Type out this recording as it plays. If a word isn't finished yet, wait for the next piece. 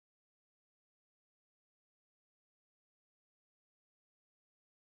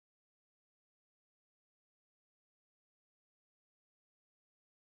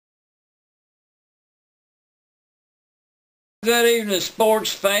Good evening,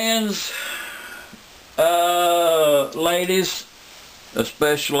 sports fans, ladies,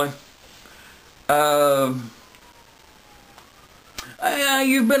 especially. You've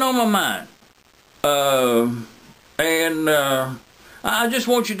been on my mind, and I just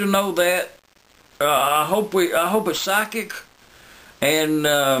want you to know that. I hope it's psychic, and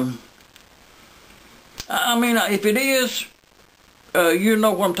if it is, you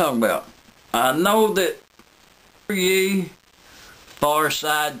know what I'm talking about. I know that ye. Far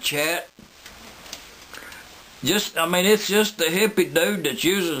Side Chat. It's just the hippie dude that's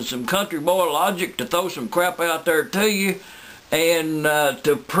using some country boy logic to throw some crap out there to you and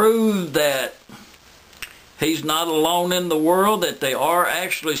to prove that he's not alone in the world, that there are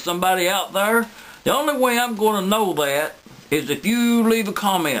actually somebody out there. The only way I'm going to know that is if you leave a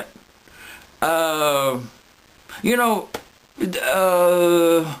comment. Some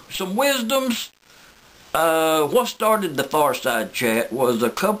wisdoms. What started the Far Side Chat was a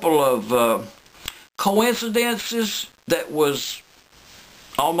couple of coincidences that was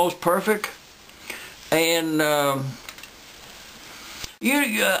almost perfect, and I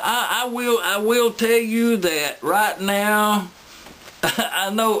will tell you that right now. I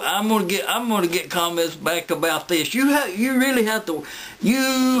know I'm gonna get comments back about this. You really have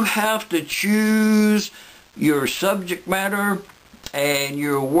to choose your subject matter and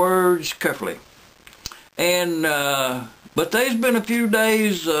your words carefully. And but there's been a few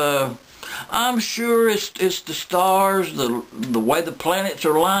days. I'm sure it's the stars, the way the planets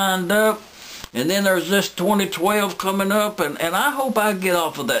are lined up, and then there's this 2012 coming up, and I hope I get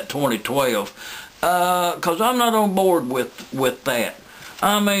off of that 2012, because I'm not on board with that.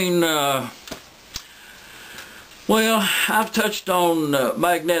 Well, I've touched on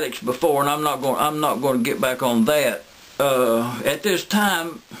magnetics before, and I'm not going to get back on that at this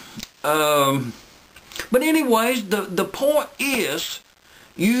time. But anyways, the point is,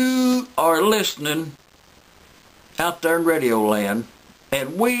 you are listening out there in Radio Land,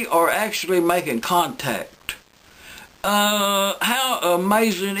 and we are actually making contact. How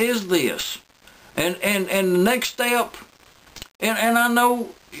amazing is this? And the next step, and I know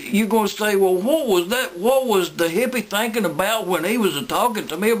you're going to say, well, what was that? What was the hippie thinking about when he was talking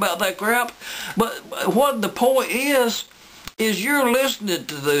to me about that crap? But what the point is you're listening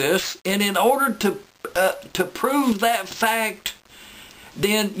to this, and in order to prove that fact,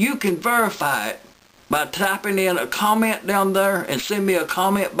 then you can verify it by typing in a comment down there and send me a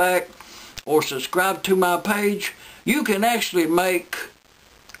comment back, or subscribe to my page. You can actually make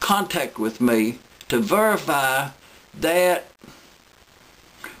contact with me to verify that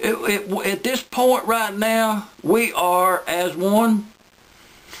at this point right now, we are as one.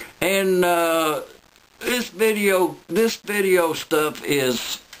 And this video stuff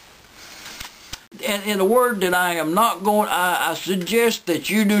is, and in a word that I am not going, I suggest that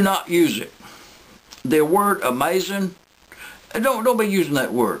you do not use it. The word amazing, don't be using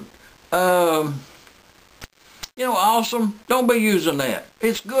that word. Awesome, don't be using that.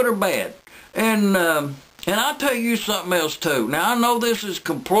 It's good or bad. And I'll tell you something else too. Now I know this is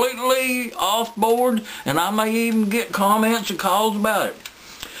completely off board, and I may even get comments and calls about it.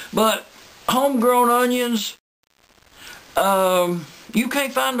 But homegrown onions, you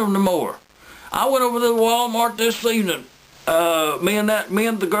can't find them no more. I went over to the Walmart this evening. Me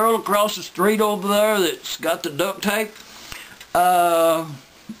and the girl across the street over there that's got the duct tape.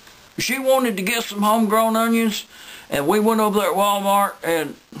 She wanted to get some homegrown onions, and we went over there at Walmart.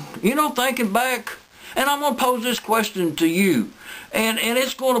 And thinking back, and I'm gonna pose this question to you, and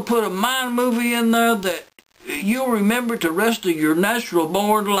it's gonna put a mind movie in there that you'll remember the rest of your natural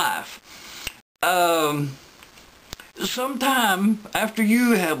born life. Sometime after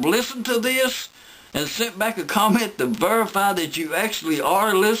you have listened to this and sent back a comment to verify that you actually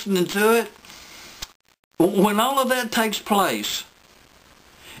are listening to it, when all of that takes place,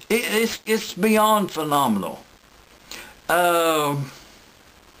 it's beyond phenomenal.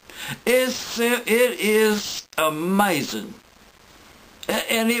 It is amazing,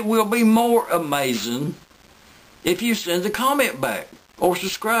 and it will be more amazing if you send a comment back or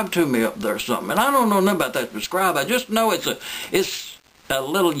subscribe to me up there or something. And I don't know nothing about that subscribe. I just know it's a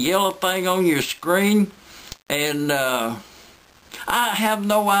little yellow thing on your screen, and I have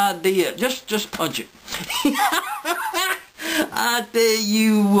no idea. Just punch it. I tell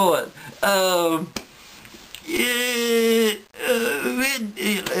you what.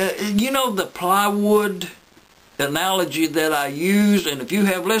 The plywood analogy that I use, and if you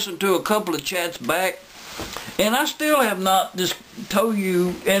have listened to a couple of chats back, and I still have not just told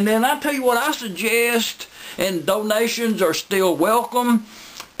you, and then I tell you what I suggest, and donations are still welcome,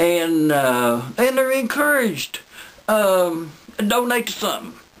 and they're encouraged. donate to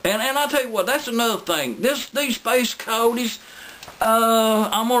something. And I tell you what, that's another thing. These Space Coyotes,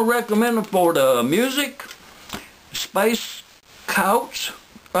 I'm gonna recommend them for the music. Space Coyotes.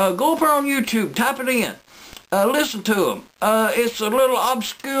 Go up there on YouTube, type it in. Listen to them. It's a little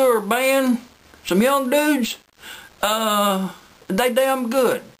obscure band, some young dudes. They damn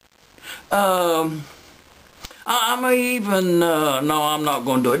good. I may even, no, I'm not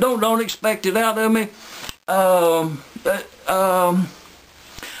going to do it. Don't expect it out of me.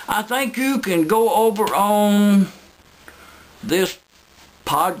 I think you can go over on this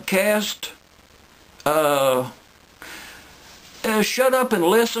podcast, shut up and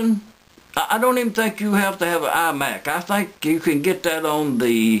listen. I don't even think you have to have an iMac. I think you can get that on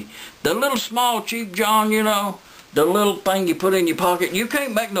the little small cheap John, you know, the little thing you put in your pocket. You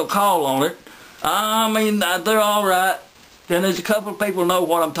can't make no call on it. I mean, they're all right. And there's a couple of people know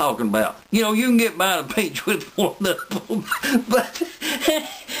what I'm talking about. You know, you can get by the beach with one of them.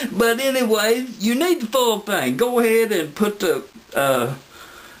 But anyway, you need the full thing. Go ahead and put the,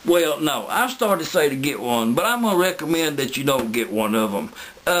 well, no, I started to say to get one, but I'm going to recommend that you don't get one of them.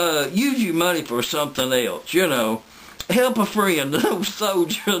 Use your money for something else, you know. Help a friend, an old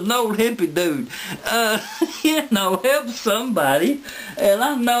soldier, an old hippie dude. You know, help somebody. And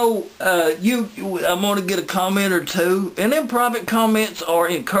I know I'm going to get a comment or two. And then private comments are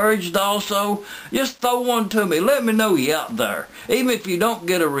encouraged also. Just throw one to me. Let me know you're out there. Even if you don't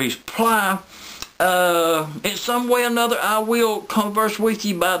get a reply, in some way or another, I will converse with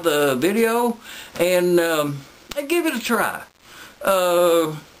you by the video and give it a try.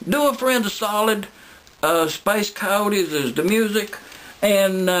 Do a friend a solid. Space Coyotes is the music,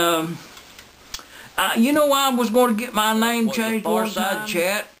 and you know, I was going to get my name changed one side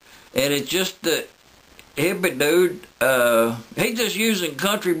chat, and it's just the hippie dude. He's just using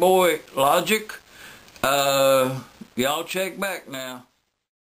country boy logic. Y'all check back now.